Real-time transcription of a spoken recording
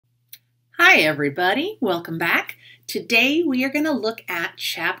Hi everybody, welcome back. Today we are going to look at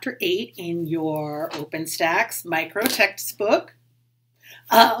Chapter 8 in your OpenStax micro textbook.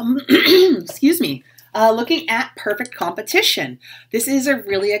 Excuse me. Looking at perfect competition. This is a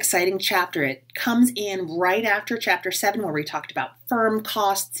really exciting chapter. It comes in right after Chapter 7 where we talked about firm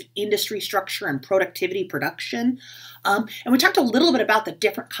costs, industry structure, and productivity production. And we talked a little bit about the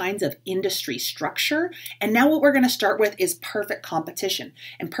different kinds of industry structure. And now what we're going to start with is perfect competition.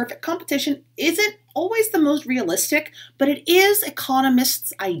 And perfect competition isn't always the most realistic, but it is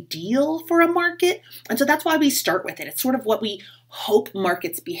economists' ideal for a market. And so that's why we start with it. It's sort of what we hope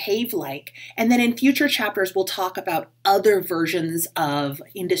markets behave like. And then in future chapters, we'll talk about other versions of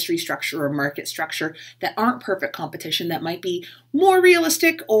industry structure or market structure that aren't perfect competition, that might be more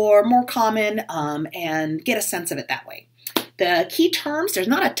realistic or more common, and get a sense of it that way. The key terms, there's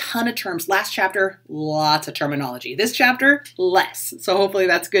not a ton of terms. Last chapter, lots of terminology. This chapter, less. So hopefully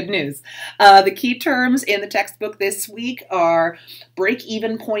that's good news. The key terms in the textbook this week are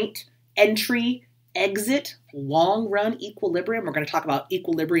break-even point, entry, exit, long run equilibrium. We're going to talk about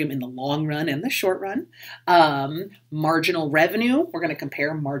equilibrium in the long run and the short run. Marginal revenue. We're going to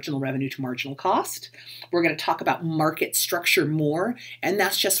compare marginal revenue to marginal cost. We're going to talk about market structure more, and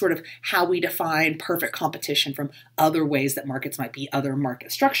that's just sort of how we define perfect competition from other ways that markets might be other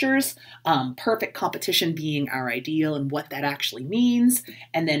market structures. Perfect competition being our ideal and what that actually means.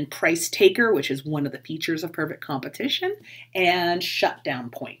 And then price taker, which is one of the features of perfect competition, and shutdown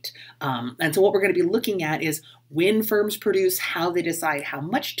point. And so what we're going to be looking at is when firms produce, how they decide how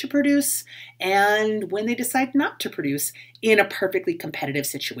much to produce, and when they decide not to produce in a perfectly competitive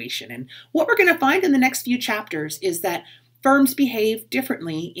situation. And what we're going to find in the next few chapters is that firms behave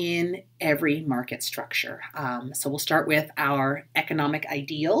differently in every market structure. So we'll start with our economic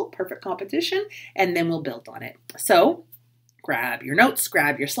ideal, perfect competition, and then we'll build on it. So grab your notes,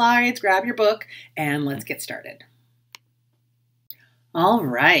 grab your slides, grab your book, and let's get started. All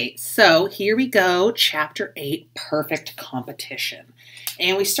right, so here we go, Chapter 8, Perfect Competition.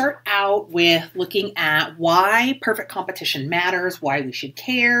 And we start out with looking at why perfect competition matters, why we should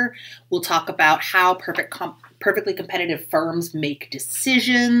care. We'll talk about how perfectly competitive firms make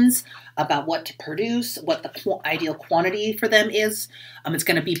decisions about what to produce, what the ideal quantity for them is. It's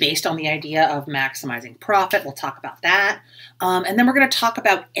going to be based on the idea of maximizing profit. We'll talk about that. And then we're going to talk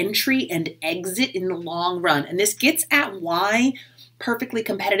about entry and exit in the long run. And this gets at why perfectly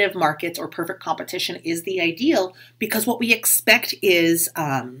competitive markets or perfect competition is the ideal, because what we expect is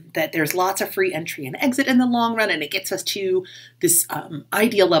that there's lots of free entry and exit in the long run, and it gets us to this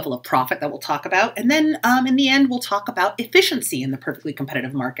ideal level of profit that we'll talk about. And then in the end, we'll talk about efficiency in the perfectly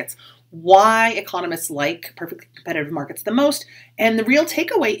competitive markets, why economists like perfectly competitive markets the most. And the real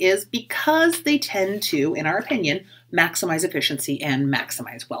takeaway is because they tend to, in our opinion, maximize efficiency and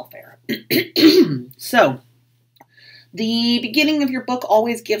maximize welfare. So the beginning of your book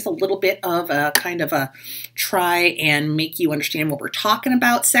always gives a little bit of a kind of a try and make you understand what we're talking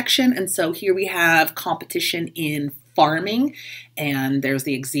about section. And so here we have competition in farming, and there's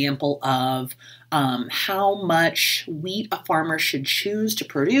the example of how much wheat a farmer should choose to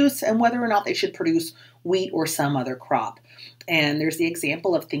produce and whether or not they should produce wheat or some other crop. And there's the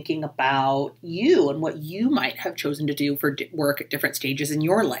example of thinking about you and what you might have chosen to do for work at different stages in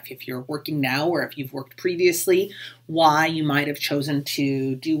your life. If you're working now or if you've worked previously, why you might have chosen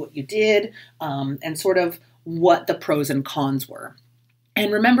to do what you did, and sort of what the pros and cons were.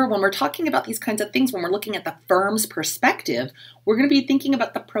 And remember, when we're talking about these kinds of things, when we're looking at the firm's perspective, we're going to be thinking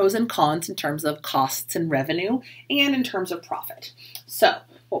about the pros and cons in terms of costs and revenue and in terms of profit. So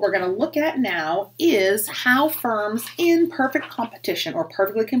what we're going to look at now is how firms in perfect competition or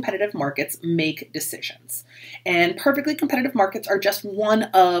perfectly competitive markets make decisions. And perfectly competitive markets are just one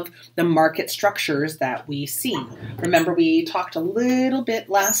of the market structures that we see. Remember, we talked a little bit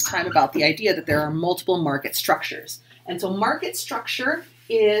last time about the idea that there are multiple market structures. And so market structure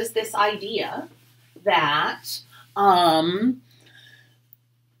is this idea that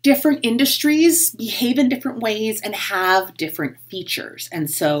different industries behave in different ways and have different features. And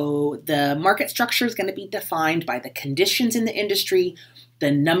so the market structure is going to be defined by the conditions in the industry,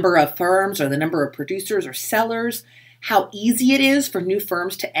 the number of firms or the number of producers or sellers, how easy it is for new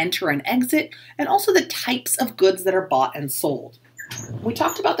firms to enter and exit, and also the types of goods that are bought and sold. We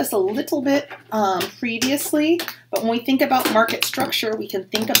talked about this a little bit previously, but when we think about market structure, we can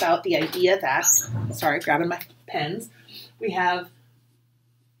think about the idea that, sorry, grabbing my pens, we have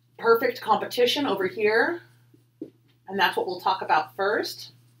perfect competition over here, and that's what we'll talk about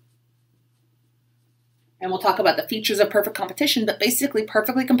first. And we'll talk about the features of perfect competition, but basically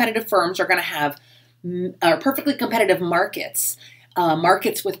perfectly competitive firms are going to have, or perfectly competitive markets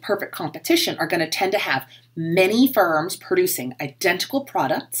Markets with perfect competition are going to tend to have many firms producing identical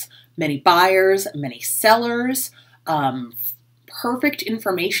products, many buyers, many sellers, perfect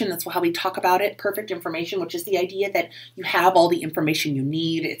information. That's how we talk about it. Perfect information, which is the idea that you have all the information you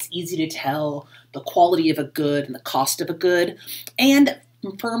need. It's easy to tell the quality of a good and the cost of a good. And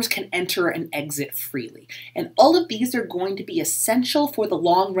firms can enter and exit freely. And all of these are going to be essential for the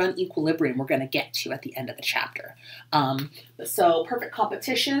long run equilibrium we're going to get to at the end of the chapter. So perfect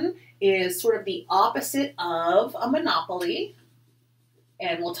competition is sort of the opposite of a monopoly.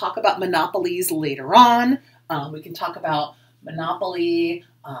 And we'll talk about monopolies later on. We can talk about monopoly.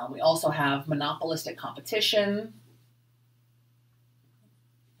 We also have monopolistic competition.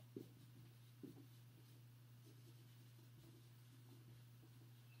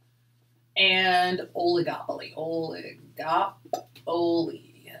 And oligopoly.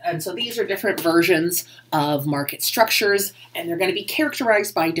 And so these are different versions of market structures, and they're going to be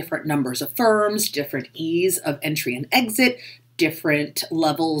characterized by different numbers of firms, different ease of entry and exit, different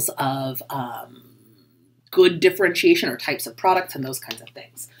levels of good differentiation or types of products and those kinds of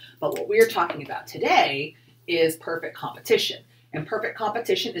things. But what we're talking about today is perfect competition. And perfect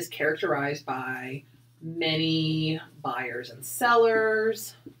competition is characterized by many buyers and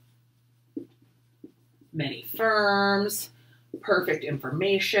sellers, many firms, perfect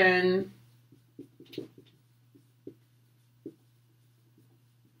information,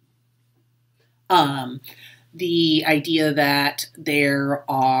 the idea that there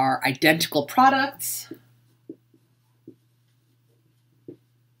are identical products,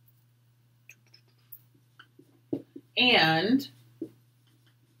 and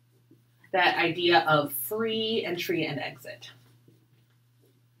that idea of free entry and exit.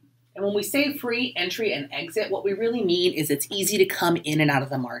 And when we say free entry and exit, what we really mean is it's easy to come in and out of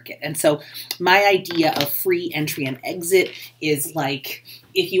the market. And so my idea of free entry and exit is like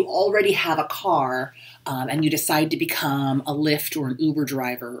if you already have a car and you decide to become a Lyft or an Uber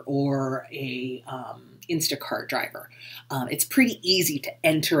driver or a Instacart driver, it's pretty easy to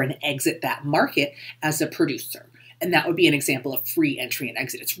enter and exit that market as a producer. And that would be an example of free entry and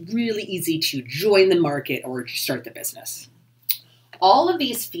exit. It's really easy to join the market or to start the business. All of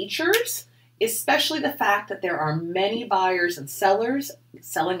these features, especially the fact that there are many buyers and sellers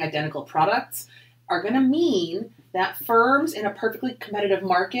selling identical products, are going to mean that firms in a perfectly competitive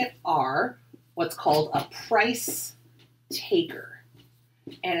market are what's called a price taker.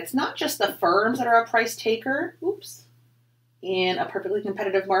 And it's not just the firms that are a price taker, in a perfectly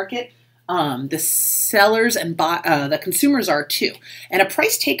competitive market. The sellers and the consumers are too. And a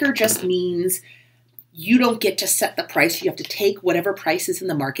price taker just means you don't get to set the price. You have to take whatever price is in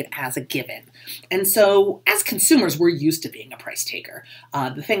the market as a given. And so as consumers, we're used to being a price taker.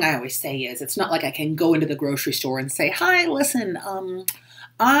 The thing I always say is it's not like I can go into the grocery store and say, hi, listen,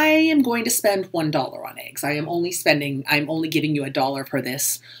 I am going to spend $1 on eggs. I'm only giving you $1 for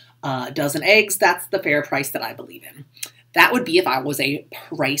this dozen eggs. That's the fair price that I believe in. That would be if I was a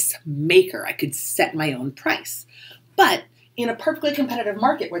price maker. I could set my own price. But in a perfectly competitive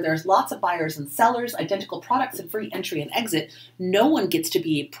market where there's lots of buyers and sellers, identical products, and free entry and exit, no one gets to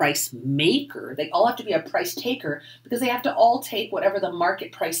be a price maker. They all have to be a price taker because they have to all take whatever the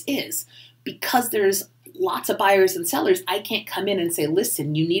market price is. Because there's lots of buyers and sellers, I can't come in and say,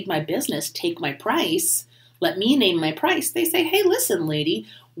 listen, you need my business, take my price. Let me name my price. They say, hey, listen, lady,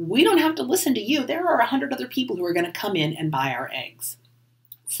 we don't have to listen to you. There are 100 other people who are going to come in and buy our eggs.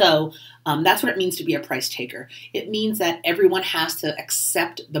 So that's what it means to be a price taker. It means that everyone has to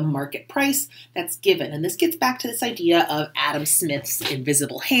accept the market price that's given. And this gets back to this idea of Adam Smith's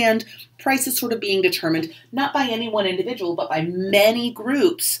invisible hand. Price is sort of being determined not by any one individual, but by many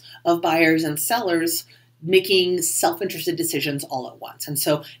groups of buyers and sellers making self-interested decisions all at once. And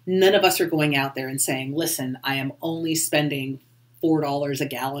so none of us are going out there and saying, listen, I am only spending $4 a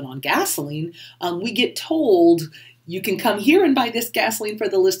gallon on gasoline. We get told, you can come here and buy this gasoline for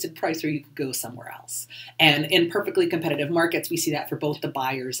the listed price, or you could go somewhere else. And in perfectly competitive markets, we see that for both the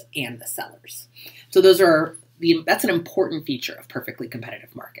buyers and the sellers. So that's an important feature of perfectly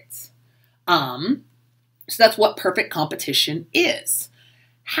competitive markets. So that's what perfect competition is.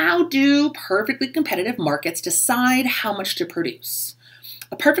 How do perfectly competitive markets decide how much to produce?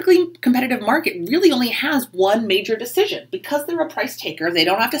 A perfectly competitive market really only has one major decision. Because they're a price taker, they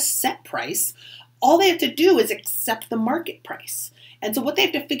don't have to set price. All they have to do is accept the market price. And so what they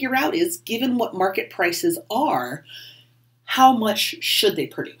have to figure out is, given what market prices are, how much should they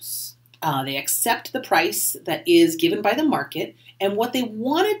produce? They accept the price that is given by the market, and what they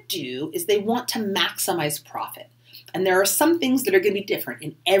want to do is they want to maximize profit. And there are some things that are going to be different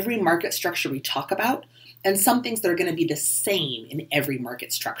in every market structure we talk about. and some things that are going to be the same in every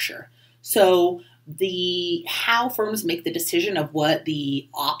market structure. So how firms make the decision of what the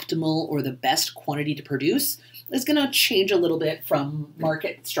optimal or the best quantity to produce is going to change a little bit from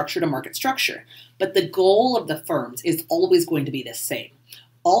market structure to market structure. But the goal of the firms is always going to be the same.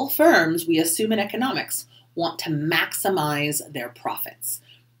 All firms, we assume in economics, want to maximize their profits.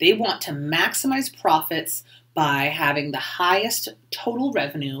 They want to maximize profits by having the highest total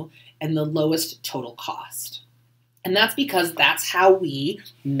revenue and the lowest total cost. And that's because that's how we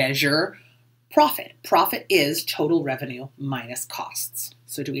measure profit. Profit is total revenue minus costs.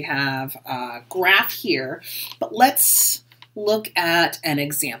 So do we have a graph here? But let's look at an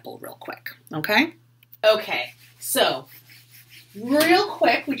example real quick, okay? Okay, so real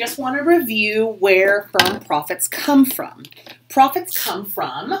quick, we just want to review where firm profits come from. Profits come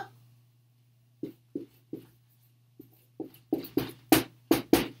from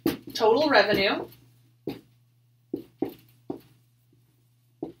total revenue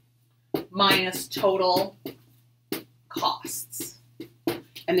minus total costs.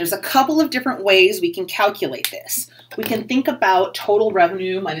 And there's a couple of different ways we can calculate this. We can think about total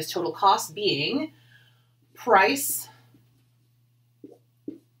revenue minus total cost being price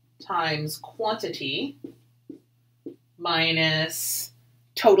times quantity minus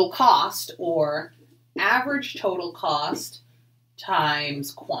total cost, or average total cost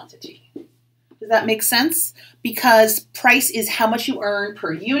times quantity. Does that make sense? Because price is how much you earn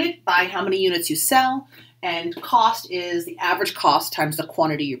per unit by how many units you sell, and cost is the average cost times the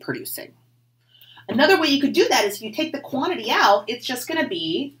quantity you're producing. Another way you could do that is if you take the quantity out, it's just going to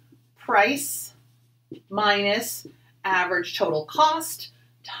be price minus average total cost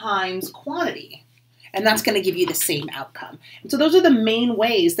times quantity. And that's going to give you the same outcome. And so those are the main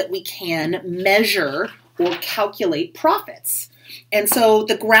ways that we can measure or calculate profits. And so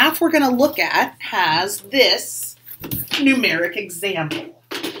the graph we're going to look at has this numeric example.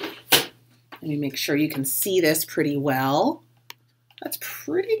 Let me make sure you can see this pretty well. That's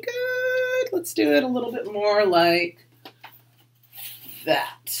pretty good. Let's do it a little bit more like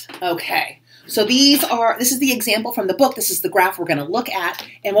that. Okay. So this is the example from the book. This is the graph we're going to look at.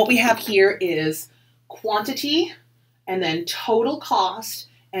 And what we have here is quantity and then total cost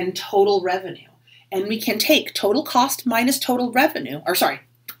and total revenue. And we can take total cost minus total revenue,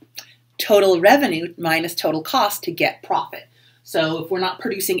 total revenue minus total cost to get profit. So if we're not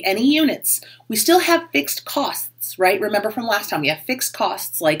producing any units, we still have fixed costs, right? Remember from last time, we have fixed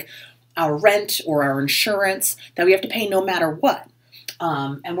costs like our rent or our insurance that we have to pay no matter what.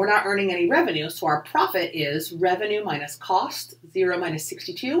 And we're not earning any revenue, so our profit is revenue minus cost, 0 minus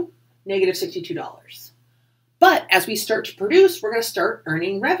 62, negative $62. But as we start to produce, we're going to start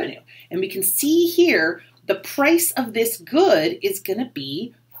earning revenue. And we can see here the price of this good is going to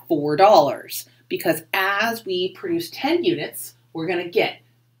be $4 because as we produce 10 units, we're going to get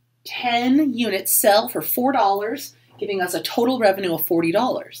 10 units sell for $4, giving us a total revenue of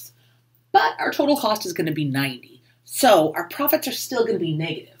 $40. But our total cost is going to be $90. So our profits are still going to be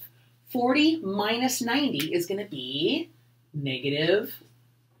negative. 40 minus 90 is going to be negative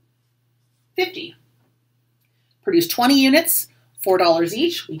 50. Produce 20 units, $4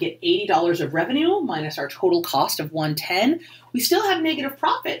 each. We get $80 of revenue minus our total cost of $110. We still have negative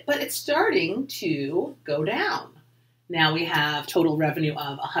profit, but it's starting to go down. Now we have total revenue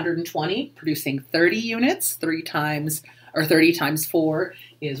of 120, producing 30 units. 30 times 4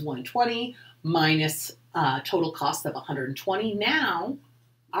 is 120 minus total cost of 120. Now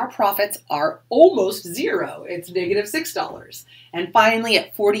our profits are almost zero. It's negative $6. And finally,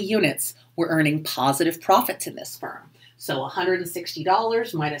 at 40 units, we're earning positive profits in this firm. So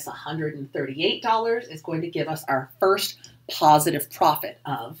 $160 minus $138 is going to give us our first positive profit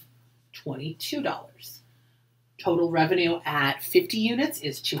of $22. Total revenue at 50 units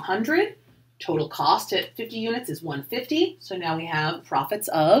is $200. Total cost at 50 units is $150. So now we have profits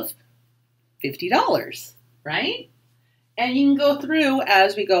of $50, right? And you can go through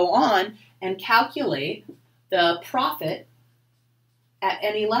as we go on and calculate the profit at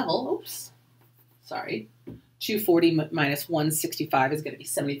any level. Oops, sorry. 240 minus 165 is going to be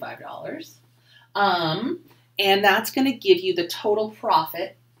 $75. And that's going to give you the total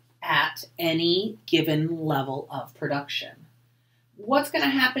profit at any given level of production. What's going to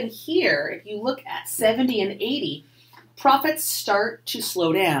happen here, if you look at 70 and 80, profits start to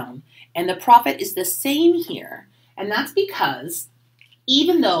slow down. And the profit is the same here. And that's because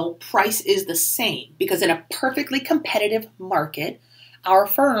even though price is the same, because in a perfectly competitive market, our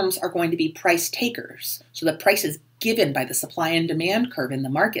firms are going to be price takers. So the price is given by the supply and demand curve in the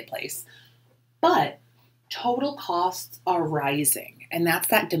marketplace. But total costs are rising. and that's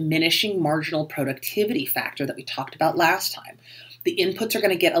that diminishing marginal productivity factor that we talked about last time. The inputs are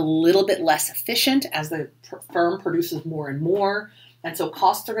going to get a little bit less efficient as the firm produces more and more, and so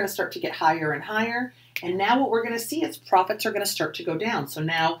costs are going to start to get higher and higher. And now what we're going to see is profits are going to start to go down. So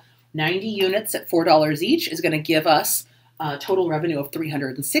now 90 units at $4 each is going to give us a total revenue of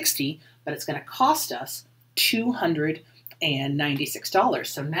 $360, but it's going to cost us $296.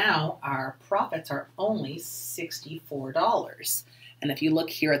 So now our profits are only $64. And if you look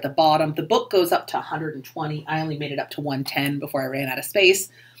here at the bottom, the book goes up to 120. I only made it up to 110 before I ran out of space.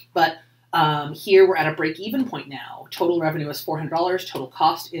 But here we're at a break-even point now. Total revenue is $400. Total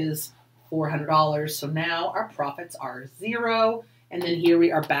cost is $400. So now our profits are 0. And then here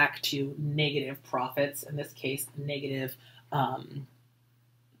we are back to negative profits. In this case, negative,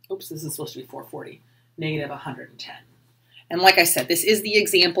 this is supposed to be 440, negative 110. And like I said, this is the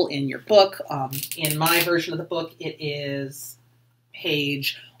example in your book. In my version of the book, it is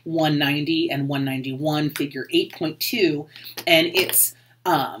page 190 and 191, figure 8.2, and it's,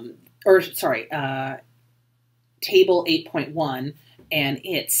 table 8.1, and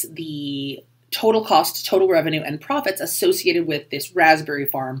it's the total cost, total revenue, and profits associated with this raspberry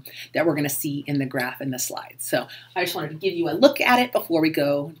farm that we're going to see in the graph in the slides. So I just wanted to give you a look at it before we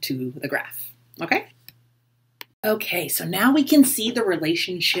go to the graph. Okay? Okay, so now we can see the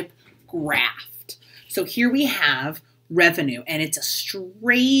relationship graphed. So here we have revenue, and it's a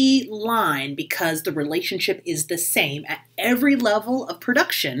straight line because the relationship is the same at every level of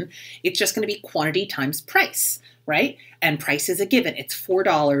production. It's just going to be quantity times price, right? And price is a given. It's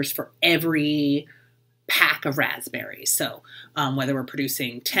 $4 for every pack of raspberries. So whether we're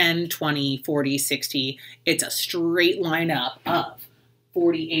producing 10, 20, 40, 60, it's a straight line up of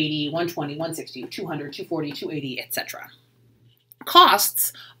 40, 80, 120, 160, 200, 240, 280, etc.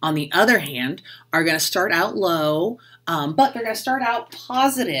 Costs, on the other hand, are going to start out low, but they're going to start out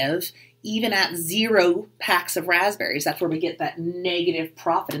positive even at 0 packs of raspberries. That's where we get that negative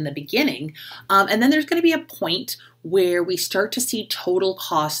profit in the beginning. And then there's going to be a point where we start to see total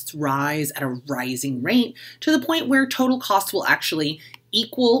costs rise at a rising rate to the point where total costs will actually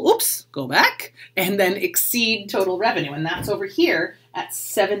equal, and then exceed total revenue. And that's over here at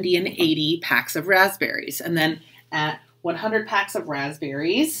 70 and 80 packs of raspberries. And then at 100 packs of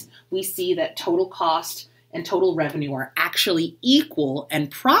raspberries, we see that total cost and total revenue are actually equal,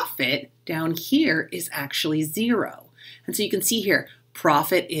 and profit down here is actually 0. And so you can see here,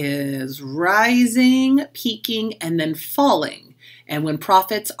 profit is rising, peaking, and then falling. And when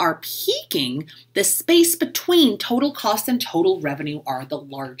profits are peaking, the space between total cost and total revenue are the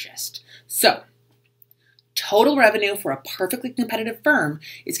largest. So total revenue for a perfectly competitive firm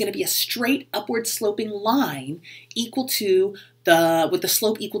is going to be a straight upward sloping line equal to with the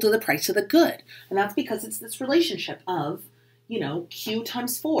slope equal to the price of the good. And that's because it's this relationship of, Q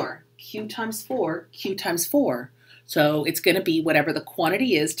times 4, Q times 4, Q times 4. So it's going to be whatever the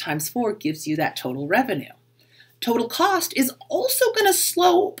quantity is times 4 gives you that total revenue. Total cost is also going to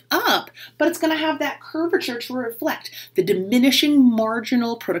slope up, but it's going to have that curvature to reflect the diminishing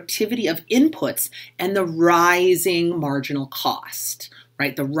marginal productivity of inputs and the rising marginal cost,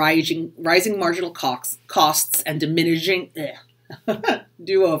 right? The rising marginal costs and diminishing,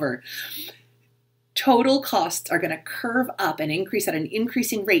 do-over. Total costs are going to curve up and increase at an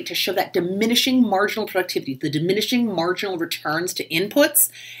increasing rate to show that diminishing marginal productivity, the diminishing marginal returns to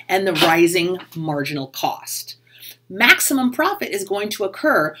inputs, and the rising marginal cost. Maximum profit is going to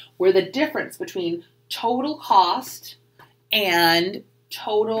occur where the difference between total cost and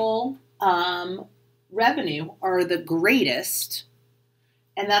total revenue are the greatest,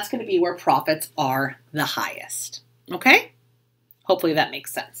 and that's going to be where profits are the highest. Okay? Hopefully that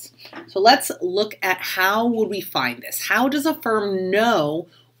makes sense. So let's look at how would we find this. How does a firm know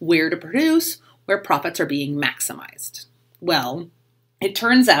where to produce, where profits are being maximized? Well, it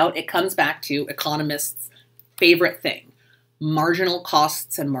turns out it comes back to economists' favorite thing, marginal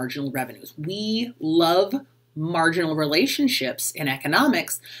costs and marginal revenues. We love marginal relationships in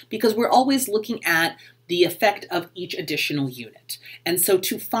economics because we're always looking at the effect of each additional unit. And so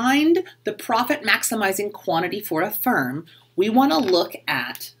to find the profit maximizing quantity for a firm, we want to look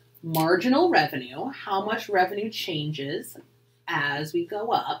at marginal revenue, how much revenue changes as we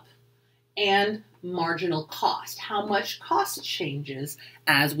go up, and marginal cost, how much cost changes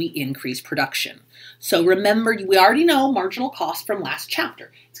as we increase production. So remember, we already know marginal cost from last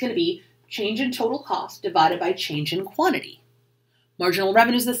chapter. It's going to be change in total cost divided by change in quantity. Marginal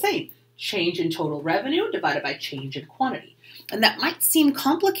revenue is the same. Change in total revenue divided by change in quantity. And that might seem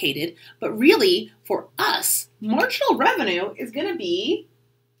complicated, but really, for us, marginal revenue is going to be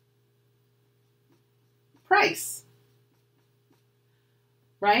price.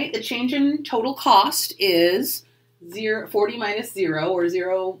 right? The change in total cost is 40 minus 0, or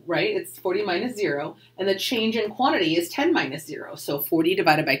 0, right? It's 40 minus 0. And the change in quantity is 10 minus 0. So 40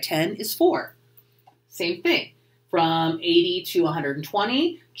 divided by 10 is 4. Same thing. From 80 to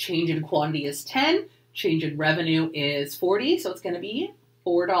 120, change in quantity is 10. Change in revenue is 40. So it's going to be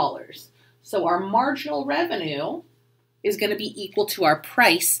 $4. So our marginal revenue is going to be equal to our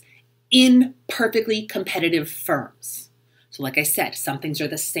price in perfectly competitive firms. So like I said, some things are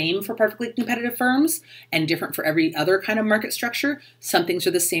the same for perfectly competitive firms and different for every other kind of market structure. Some things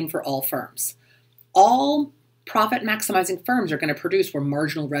are the same for all firms. All profit maximizing firms are going to produce where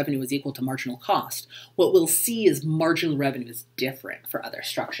marginal revenue is equal to marginal cost. What we'll see is marginal revenue is different for other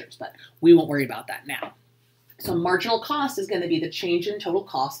structures, but we won't worry about that now. So marginal cost is going to be the change in total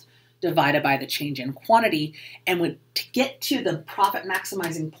cost divided by the change in quantity. And to get to the profit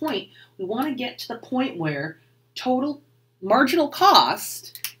maximizing point, we want to get to the point where total marginal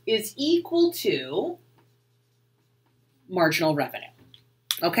cost is equal to marginal revenue.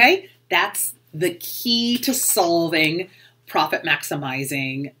 Okay? That's the key to solving profit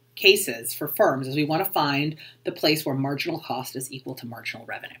maximizing cases for firms, is we want to find the place where marginal cost is equal to marginal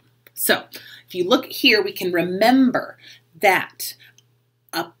revenue. So if you look here, we can remember that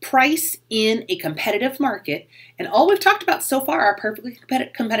a price in a competitive market, and all we've talked about so far are perfectly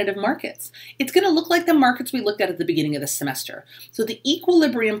competitive markets. It's going to look like the markets we looked at the beginning of the semester. So the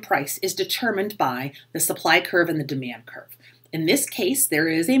equilibrium price is determined by the supply curve and the demand curve. In this case, there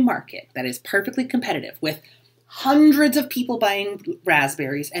is a market that is perfectly competitive with hundreds of people buying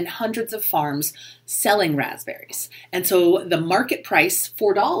raspberries and hundreds of farms selling raspberries. And so the market price,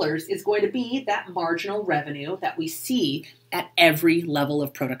 $4, is going to be that marginal revenue that we see at every level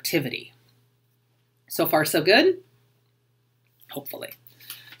of productivity. So far, so good? Hopefully.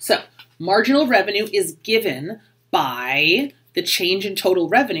 So marginal revenue is given by the change in total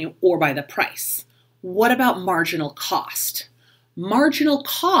revenue or by the price. What about marginal cost? Marginal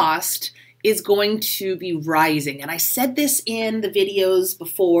cost is going to be rising. And I said this in the videos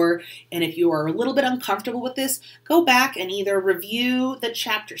before, and if you are a little bit uncomfortable with this, go back and either review the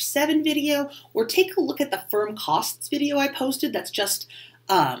Chapter 7 video or take a look at the firm costs video I posted. That's just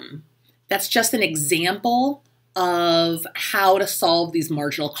an example of how to solve these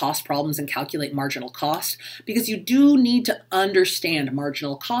marginal cost problems and calculate marginal cost, because you do need to understand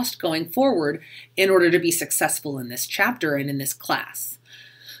marginal cost going forward in order to be successful in this chapter and in this class.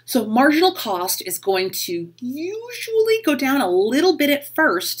 So marginal cost is going to usually go down a little bit at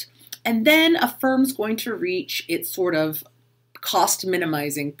first, and then a firm's going to reach its sort of cost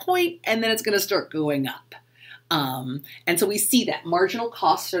minimizing point, and then it's going to start going up. And so we see that marginal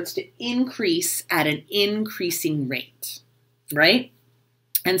cost starts to increase at an increasing rate, right?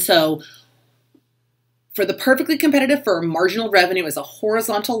 And so for the perfectly competitive firm, marginal revenue is a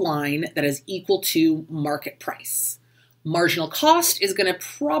horizontal line that is equal to market price. Marginal cost is going to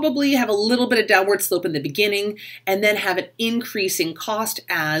probably have a little bit of downward slope in the beginning and then have an increasing cost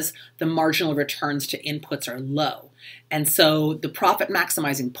as the marginal returns to inputs are low. And so the profit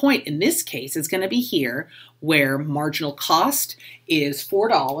maximizing point in this case is going to be here, where marginal cost is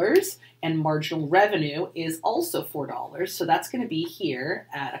 $4 and marginal revenue is also $4. So that's going to be here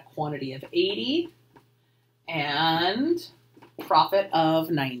at a quantity of 80 and profit of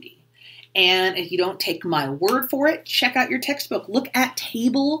 90. And if you don't take my word for it, check out your textbook. Look at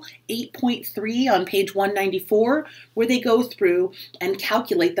table 8.3 on page 194, where they go through and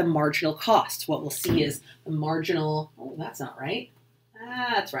calculate the marginal cost. What we'll see is the marginal, oh, that's not right.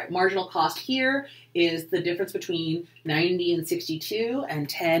 That's right. Marginal cost here is the difference between 90 and 62 and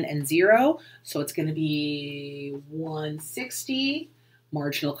 10 and 0. So it's going to be 160.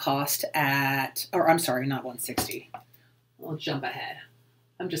 Marginal cost at, or I'm sorry, not 160. I'll jump ahead.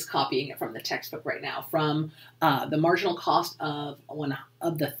 I'm just copying it from the textbook right now. From the marginal cost of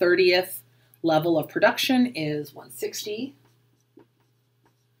the 30th level of production is 160.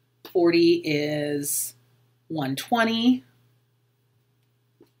 40 is 120.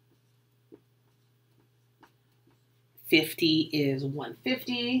 50 is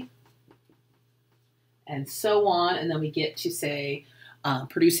 150. And so on. And then we get to say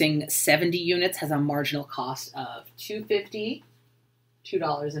producing 70 units has a marginal cost of $2.50.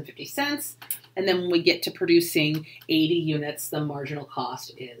 $2.50. And then when we get to producing 80 units, the marginal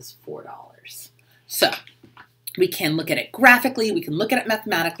cost is $4. So we can look at it graphically, we can look at it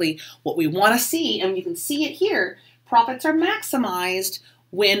mathematically. What we want to see, and you can see it here, profits are maximized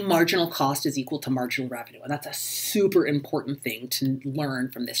when marginal cost is equal to marginal revenue. And that's a super important thing to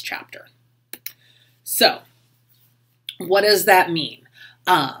learn from this chapter. So what does that mean?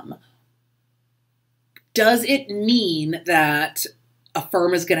 Does it mean that a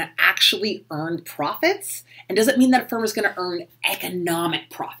firm is going to actually earn profits? And does it mean that a firm is going to earn economic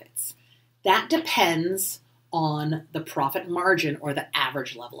profits? That depends on the profit margin or the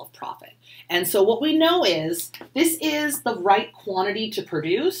average level of profit. And so what we know is this is the right quantity to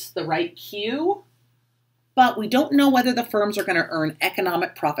produce, the right Q, but we don't know whether the firms are going to earn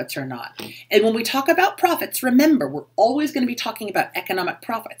economic profits or not. And when we talk about profits, remember, we're always going to be talking about economic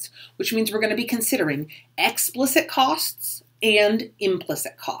profits, which means we're going to be considering explicit costs and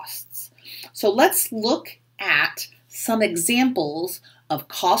implicit costs. So let's look at some examples of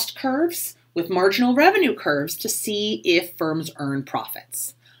cost curves with marginal revenue curves to see if firms earn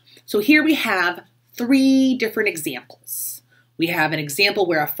profits. So here we have 3 different examples. We have an example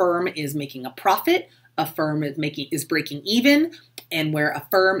where a firm is making a profit, a firm is breaking even, and where a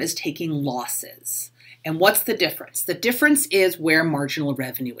firm is taking losses. And what's the difference? The difference is where marginal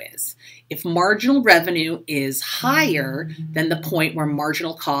revenue is. If marginal revenue is higher than the point where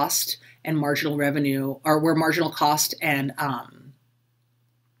marginal cost and marginal revenue, or where marginal cost and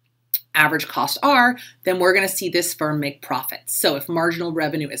average cost are, then we're going to see this firm make profits. So if marginal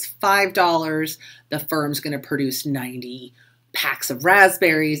revenue is $5, the firm's going to produce 90 packs of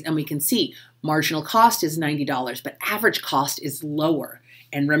raspberries, and we can see marginal cost is $90, but average cost is lower.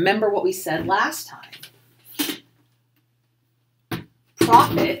 And remember what we said last time.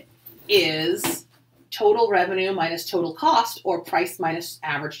 Profit is total revenue minus total cost, or price minus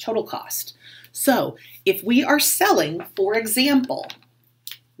average total cost. So if we are selling, for example,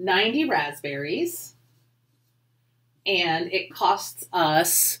 90 raspberries, and it costs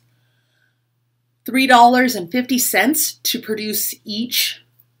us $3.50 to produce each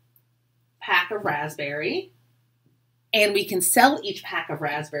pack of raspberry, and we can sell each pack of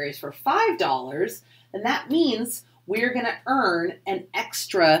raspberries for $5, then that means we're going to earn an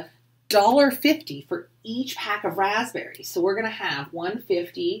extra $1.50 for each pack of raspberries. So we're going to have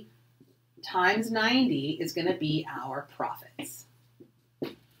 $1.50 times 90 is going to be our profits.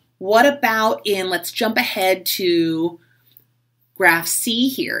 What about let's jump ahead to graph C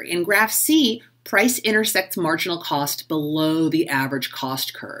here. In graph C, price intersects marginal cost below the average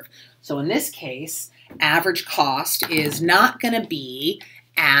cost curve. So in this case, average cost is not going to be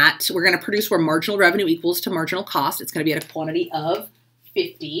we're going to produce where marginal revenue equals to marginal cost. It's going to be at a quantity of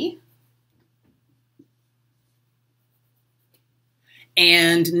 50.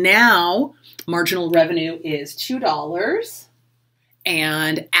 And now marginal revenue is $2.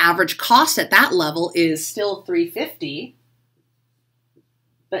 And average cost at that level is still $3.50.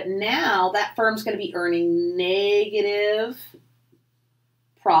 But now that firm's going to be earning negative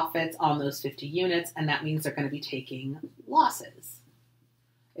profits on those 50 units, and that means they're going to be taking losses.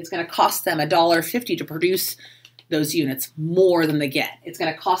 It's going to cost them $1.50 to produce those units more than they get. It's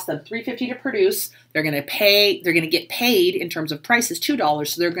going to cost them $3.50 to produce. They're going to get paid in terms of prices $2,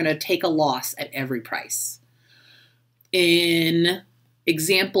 so they're going to take a loss at every price. In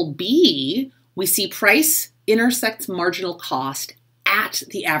example B, we see price intersects marginal cost at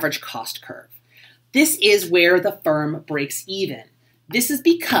the average cost curve. This is where the firm breaks even. This is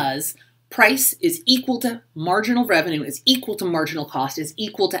because price is equal to marginal revenue is equal to marginal cost is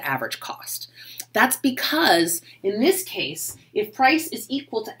equal to average cost. That's because in this case, if price is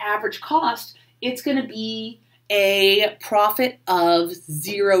equal to average cost, it's going to be a profit of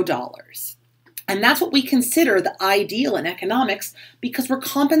 $0. And that's what we consider the ideal in economics, because we're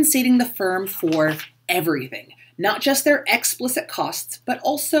compensating the firm for everything, not just their explicit costs, but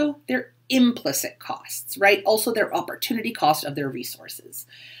also their implicit costs, right? Also their opportunity cost of their resources.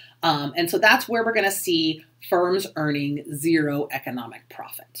 And so that's where we're going to see firms earning 0 economic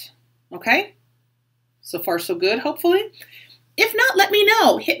profit. Okay? So far, so good, hopefully. If not, let me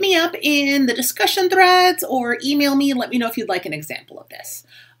know. Hit me up in the discussion threads or email me and let me know if you'd like an example of this.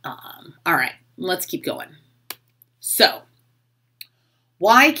 All right, let's keep going. So,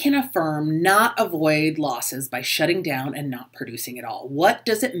 why can a firm not avoid losses by shutting down and not producing at all? What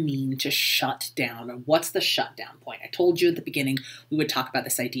does it mean to shut down, or what's the shutdown point? I told you at the beginning we would talk about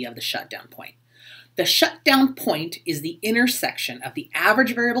this idea of the shutdown point. The shutdown point is the intersection of the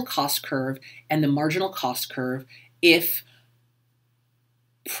average variable cost curve and the marginal cost curve if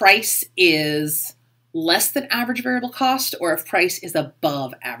price is less than average variable cost or if price is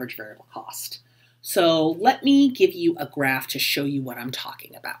above average variable cost. So let me give you a graph to show you what I'm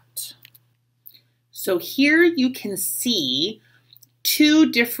talking about. So here you can see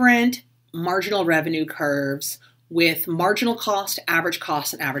 2 different marginal revenue curves with marginal cost, and average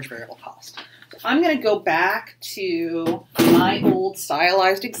variable cost. So I'm going to go back to my old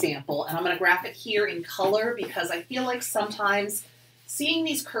stylized example, and I'm going to graph it here in color because I feel like sometimes seeing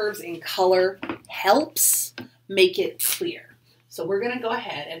these curves in color helps make it clear. So we're going to go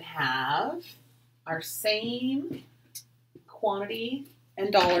ahead and have our same quantity and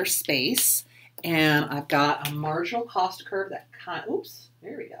dollar space. And I've got a marginal cost curve that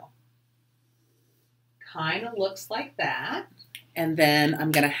there we go. Kind of looks like that. And then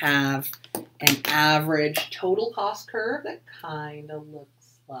I'm going to have an average total cost curve that kind of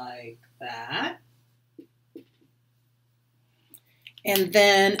looks like that. And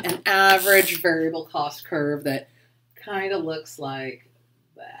then an average variable cost curve that kind of looks like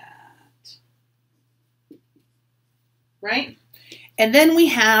that. Right? And then we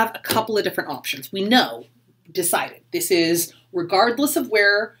have a couple of different options. We decided this is regardless of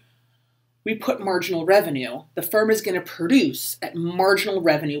where we put marginal revenue, the firm is going to produce at marginal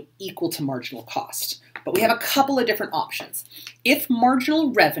revenue equal to marginal cost. But we have a couple of different options. If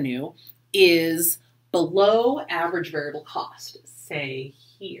marginal revenue is below average variable cost, say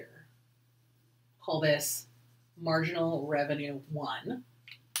here, call this marginal revenue 1,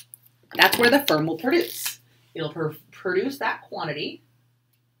 that's where the firm will produce. It'll produce that quantity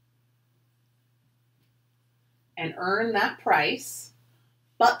and earn that price,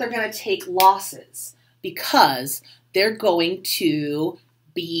 but they're going to take losses because they're going to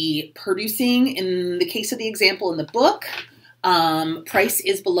be producing, in the case of the example in the book, price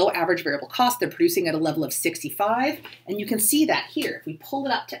is below average variable cost. They're producing at a level of 65, and you can see that here. If we pull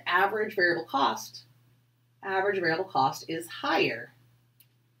it up to average variable cost is higher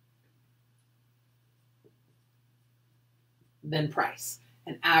than price,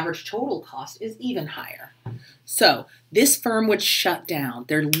 and average total cost is even higher. So this firm would shut down.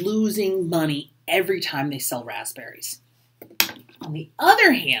 They're losing money every time they sell raspberries. On the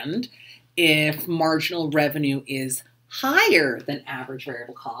other hand, if marginal revenue is higher than average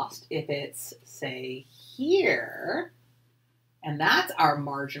variable cost, if it's, say, here, and that's our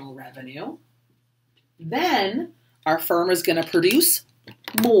marginal revenue, then our firm is going to produce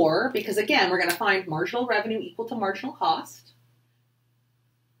more because, again, we're going to find marginal revenue equal to marginal cost.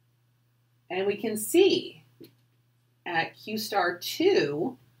 And we can see at Q star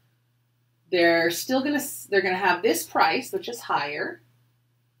 2, they're going to have this price, which is higher.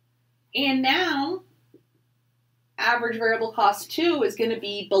 And now average variable cost 2 is going to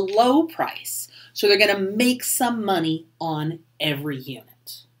be below price. So they're going to make some money on every unit.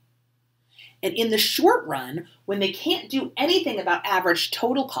 And in the short run, when they can't do anything about average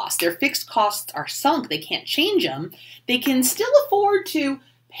total cost, their fixed costs are sunk, they can't change them, they can still afford to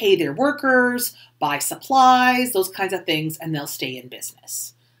pay their workers, buy supplies, those kinds of things, and they'll stay in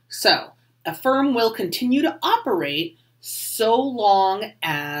business. So a firm will continue to operate so long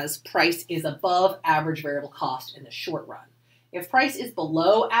as price is above average variable cost in the short run. If price is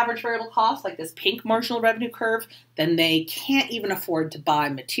below average variable cost, like this pink marginal revenue curve, then they can't even afford to buy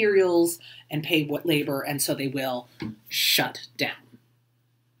materials and pay labor, and so they will shut down.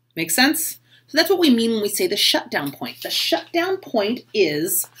 Make sense? So that's what we mean when we say the shutdown point. The shutdown point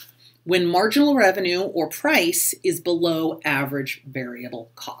is when marginal revenue or price is below average variable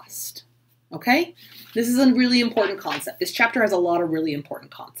cost. Okay? This is a really important concept. This chapter has a lot of really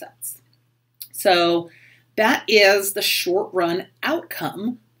important concepts. So that is the short run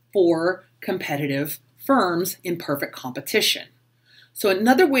outcome for competitive firms in perfect competition. So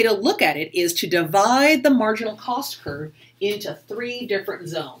another way to look at it is to divide the marginal cost curve into 3 different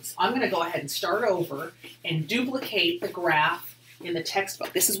zones. I'm going to go ahead and start over and duplicate the graph in the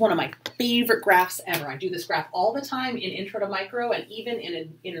textbook. This is one of my favorite graphs ever. I do this graph all the time in Intro to Micro and even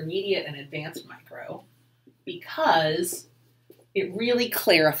in Intermediate and Advanced Micro because it really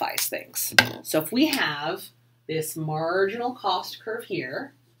clarifies things. So if we have this marginal cost curve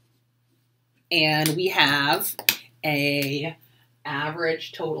here and we have a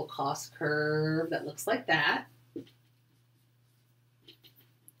average total cost curve that looks like that,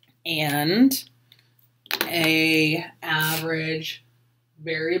 and a average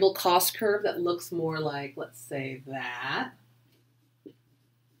variable cost curve that looks more like, let's say, that,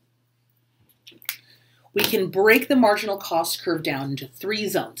 we can break the marginal cost curve down into 3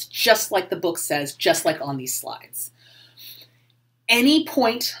 zones, just like the book says, just like on these slides. Any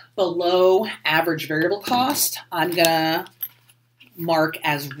point below average variable cost, I'm going to mark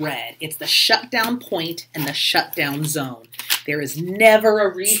as red. It's the shutdown point and the shutdown zone. There is never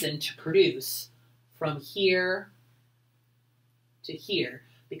a reason to produce from here to here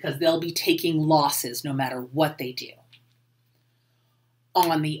because they'll be taking losses no matter what they do.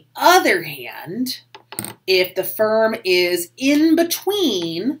 On the other hand, if the firm is in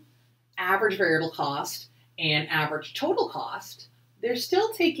between average variable cost and average total cost, they're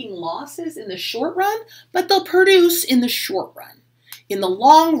still taking losses in the short run, but they'll produce in the short run. In the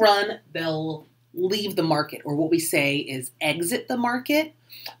long run, they'll leave the market, or what we say is exit the market.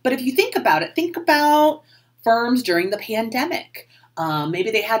 But if you think about it, think about firms during the pandemic.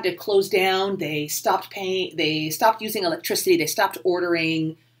 Maybe they had to close down, they stopped paying, they stopped using electricity, they stopped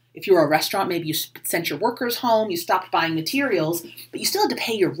ordering. If you were a restaurant, maybe you sent your workers home, you stopped buying materials, but you still had to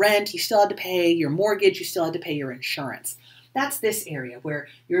pay your rent, you still had to pay your mortgage, you still had to pay your insurance. That's this area where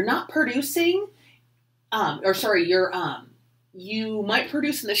you're not producing, you might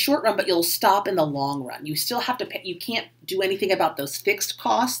produce in the short run, but you'll stop in the long run. You still have to pay, you can't do anything about those fixed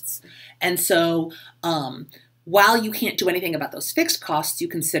costs. And so while you can't do anything about those fixed costs, you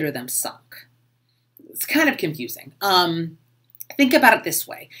consider them sunk. It's kind of confusing. Think about it this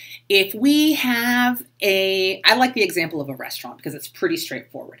way. If we have I like the example of a restaurant because it's pretty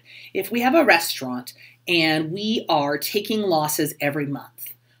straightforward. If we have a restaurant and we are taking losses every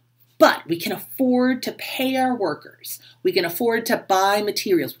month, but we can afford to pay our workers, we can afford to buy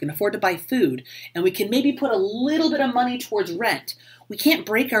materials, we can afford to buy food, and we can maybe put a little bit of money towards rent, we can't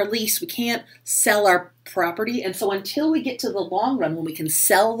break our lease, we can't sell our property, and so until we get to the long run when we can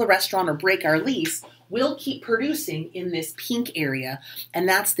sell the restaurant or break our lease, we'll keep producing in this pink area, and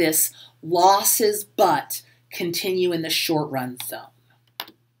that's this losses but continue in the short run zone.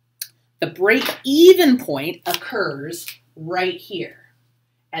 The break-even point occurs right here,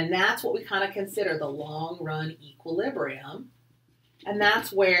 and that's what we kind of consider the long-run equilibrium, and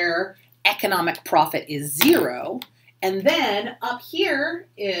that's where economic profit is 0, and then up here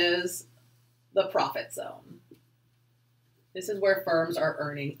is the profit zone. This is where firms are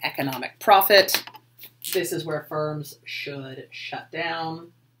earning economic profit. This is where firms should shut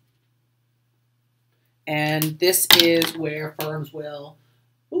down. And this is where firms will,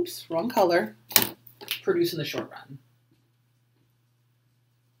 oops, wrong color, produce in the short run.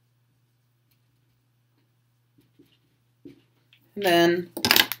 And then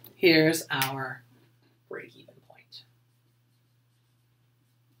here's our break-even point.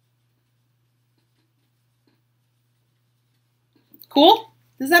 Cool?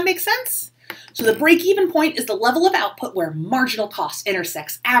 Does that make sense? So the break-even point is the level of output where marginal cost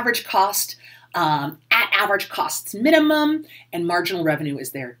intersects average cost at average costs minimum, and marginal revenue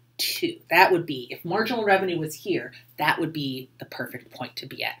is there too. That would be, if marginal revenue was here, that would be the perfect point to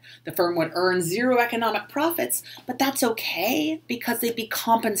be at. The firm would earn 0 economic profits, but that's okay because they'd be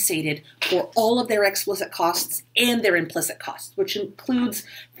compensated for all of their explicit costs and their implicit costs, which includes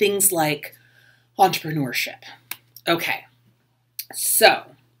things like entrepreneurship. Okay, so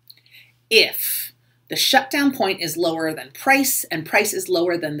if the shutdown point is lower than price and price is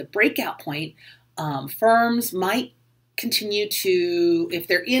lower than the breakout point, firms might continue to, if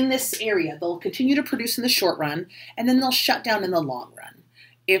they're in this area, they'll continue to produce in the short run and then they'll shut down in the long run.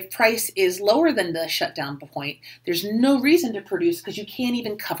 If price is lower than the shutdown point, there's no reason to produce because you can't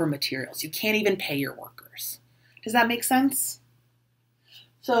even cover materials. You can't even pay your workers. Does that make sense?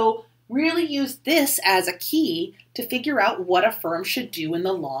 So really use this as a key to figure out what a firm should do in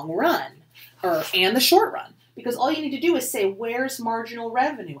the long run and the short run. Because all you need to do is say, where's marginal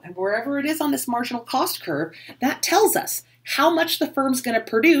revenue? And wherever it is on this marginal cost curve, that tells us how much the firm's going to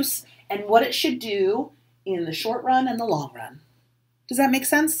produce and what it should do in the short run and the long run. Does that make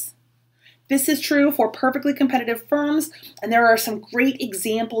sense? This is true for perfectly competitive firms, and there are some great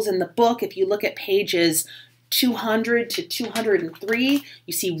examples in the book. If you look at pages 200 to 203,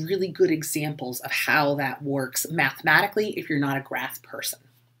 you see really good examples of how that works mathematically if you're not a graph person.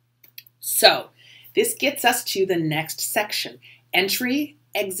 So this gets us to the next section, entry,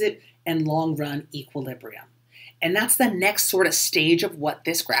 exit, and long-run equilibrium. And that's the next sort of stage of what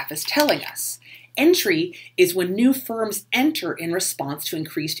this graph is telling us. Entry is when new firms enter in response to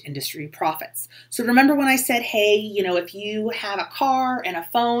increased industry profits. So remember when I said, hey, if you have a car and a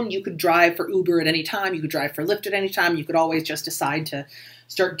phone, you could drive for Uber at any time, you could drive for Lyft at any time, you could always just decide to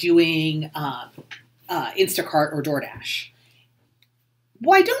start doing Instacart or DoorDash.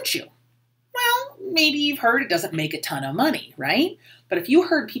 Why don't you? Well, maybe you've heard it doesn't make a ton of money, right? But if you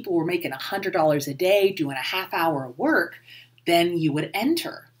heard people were making $100 a day doing a half-hour of work, then you would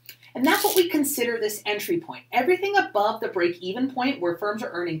enter. And that's what we consider this entry point. Everything above the break-even point where firms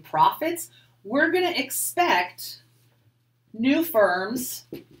are earning profits, we're going to expect new firms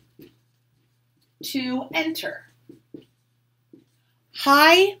to enter.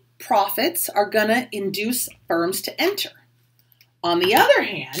 High profits are going to induce firms to enter. On the other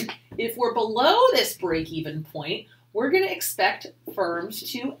hand, if we're below this break-even point, we're going to expect firms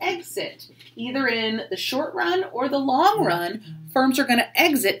to exit. Either in the short run or the long run, firms are going to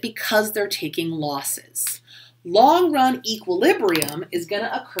exit because they're taking losses. Long-run equilibrium is going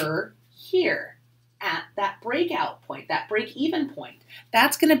to occur here. at that breakout point, that break-even point.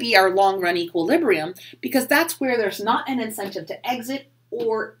 That's going to be our long-run equilibrium because that's where there's not an incentive to exit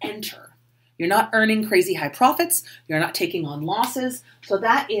or enter. You're not earning crazy high profits. You're not taking on losses. So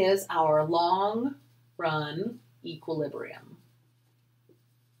that is our long-run equilibrium.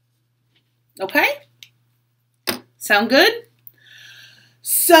 Okay? Sound good?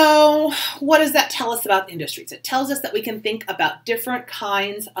 So what does that tell us about industries? It tells us that we can think about different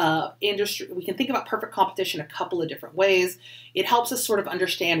kinds of industry. We can think about perfect competition a couple of different ways. It helps us sort of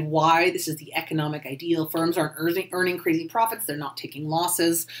understand why this is the economic ideal. Firms aren't earning crazy profits. They're not taking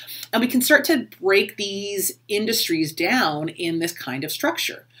losses. And we can start to break these industries down in this kind of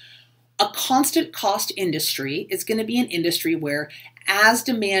structure. A constant cost industry is going to be an industry where as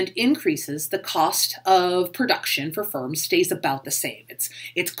demand increases, the cost of production for firms stays about the same.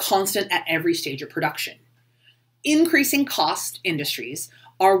 It's constant at every stage of production. Increasing cost industries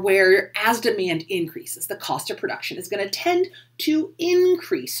are where as demand increases, the cost of production is going to tend to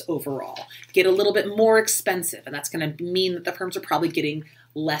increase overall, get a little bit more expensive, and that's going to mean that the firms are probably getting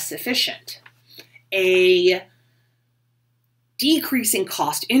less efficient. A decreasing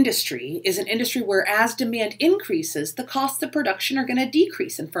cost industry is an industry where as demand increases, the costs of production are going to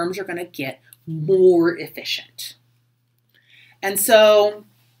decrease and firms are going to get more efficient. And so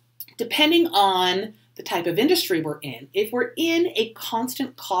depending on the type of industry we're in, if we're in a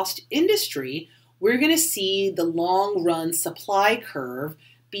constant cost industry, we're going to see the long run supply curve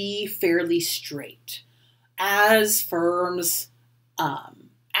be fairly straight. As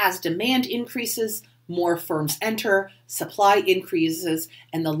demand increases, more firms enter, supply increases,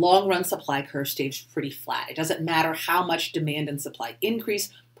 and the long-run supply curve stays pretty flat. It doesn't matter how much demand and supply increase,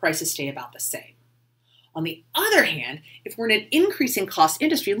 prices stay about the same. On the other hand, if we're in an increasing cost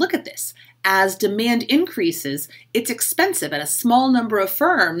industry, look at this. As demand increases, it's expensive, and a small number of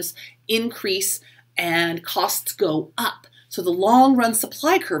firms increase and costs go up. So the long-run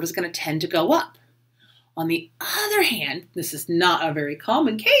supply curve is going to tend to go up. On the other hand, this is not a very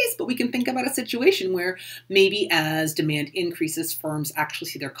common case, but we can think about a situation where maybe as demand increases, firms actually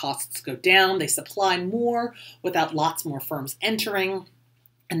see their costs go down. They supply more without lots more firms entering,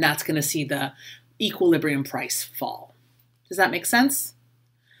 and that's going to see the equilibrium price fall. Does that make sense?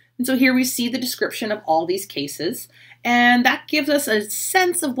 And so here we see the description of all these cases, and that gives us a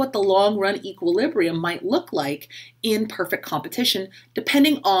sense of what the long-run equilibrium might look like in perfect competition,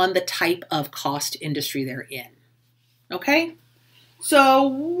 depending on the type of cost industry they're in. Okay? So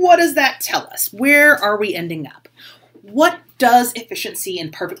what does that tell us? Where are we ending up? What does efficiency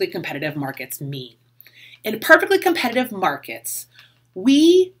in perfectly competitive markets mean? In perfectly competitive markets,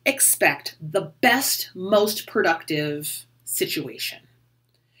 we expect the best, most productive situation.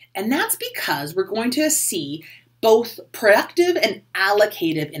 And that's because we're going to see both productive and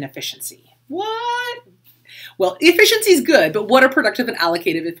allocative inefficiency. What? Well, efficiency is good, but what are productive and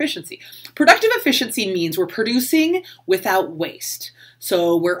allocative efficiency? Productive efficiency means we're producing without waste.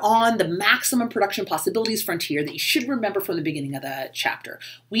 So we're on the maximum production possibilities frontier that you should remember from the beginning of the chapter.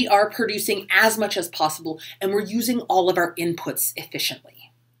 We are producing as much as possible, and we're using all of our inputs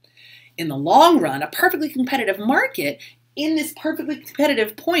efficiently. In the long run, a perfectly competitive market in this perfectly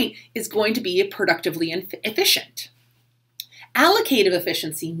competitive point is going to be productively efficient. Allocative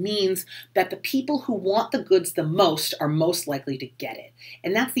efficiency means that the people who want the goods the most are most likely to get it.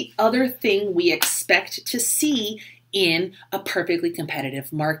 And that's the other thing we expect to see in a perfectly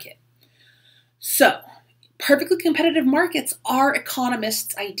competitive market. So, perfectly competitive markets are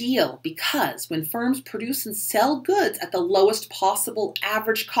economists' ideal because when firms produce and sell goods at the lowest possible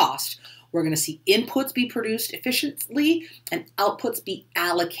average cost, we're going to see inputs be produced efficiently and outputs be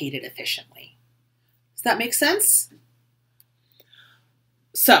allocated efficiently. Does that make sense?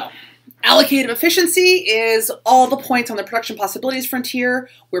 So, allocative efficiency is all the points on the production possibilities frontier.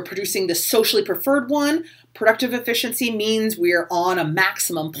 We're producing the socially preferred one. Productive efficiency means we're on a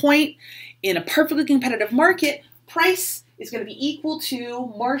maximum point. In a perfectly competitive market, price is going to be equal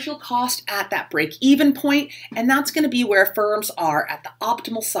to marginal cost at that break-even point, and that's going to be where firms are at the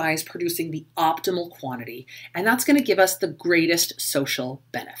optimal size, producing the optimal quantity, and that's going to give us the greatest social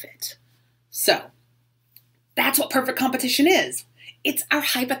benefit. So, that's what perfect competition is. It's our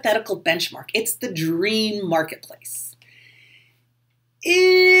hypothetical benchmark. It's the dream marketplace.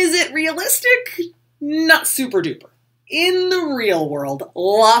 Is it realistic? Not super duper. In the real world,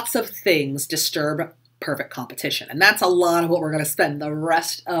 lots of things disturb perfect competition. And that's a lot of what we're going to spend the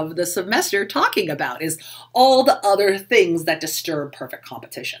rest of the semester talking about, is all the other things that disturb perfect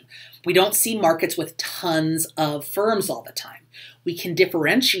competition. We don't see markets with tons of firms all the time. We can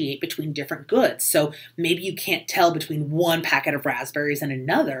differentiate between different goods. So maybe you can't tell between one packet of raspberries and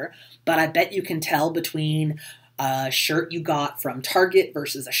another, but I bet you can tell between a shirt you got from Target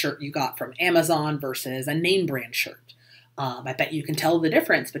versus a shirt you got from Amazon versus a name brand shirt. I bet you can tell the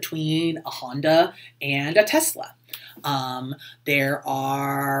difference between a Honda and a Tesla. There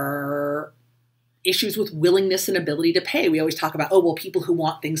are issues with willingness and ability to pay. We always talk about, oh, well, people who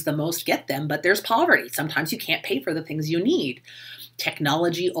want things the most get them, but there's poverty. Sometimes you can't pay for the things you need.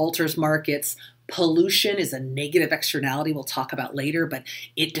 Technology alters markets. Pollution is a negative externality we'll talk about later, but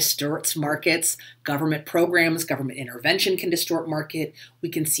it distorts markets. Government programs, government intervention can distort market. We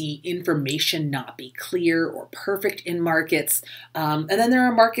can see information not be clear or perfect in markets. And then there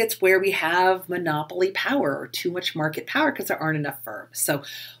are markets where we have monopoly power or too much market power because there aren't enough firms. So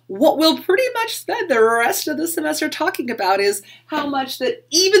what we'll pretty much spend the rest of the semester talking about is how much that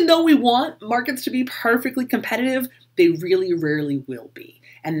even though we want markets to be perfectly competitive, they really rarely will be.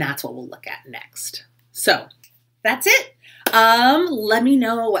 And that's what we'll look at next. So that's it. Let me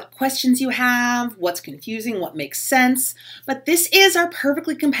know what questions you have, what's confusing, what makes sense. But this is our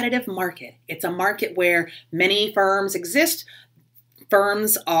perfectly competitive market. It's a market where many firms exist.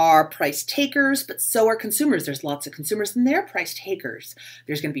 Firms are price takers, but so are consumers. There's lots of consumers and they're price takers.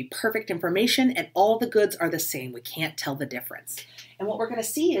 There's going to be perfect information and all the goods are the same. We can't tell the difference. And what we're going to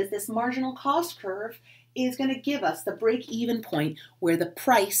see is this marginal cost curve is going to give us the break-even point where the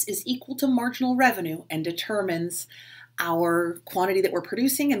price is equal to marginal revenue and determines our quantity that we're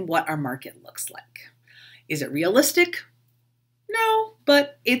producing and what our market looks like. Is it realistic? No,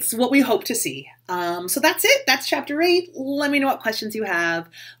 but it's what we hope to see. So that's it. That's chapter 8. Let me know what questions you have.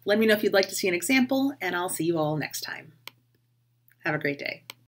 Let me know if you'd like to see an example, and I'll see you all next time. Have a great day.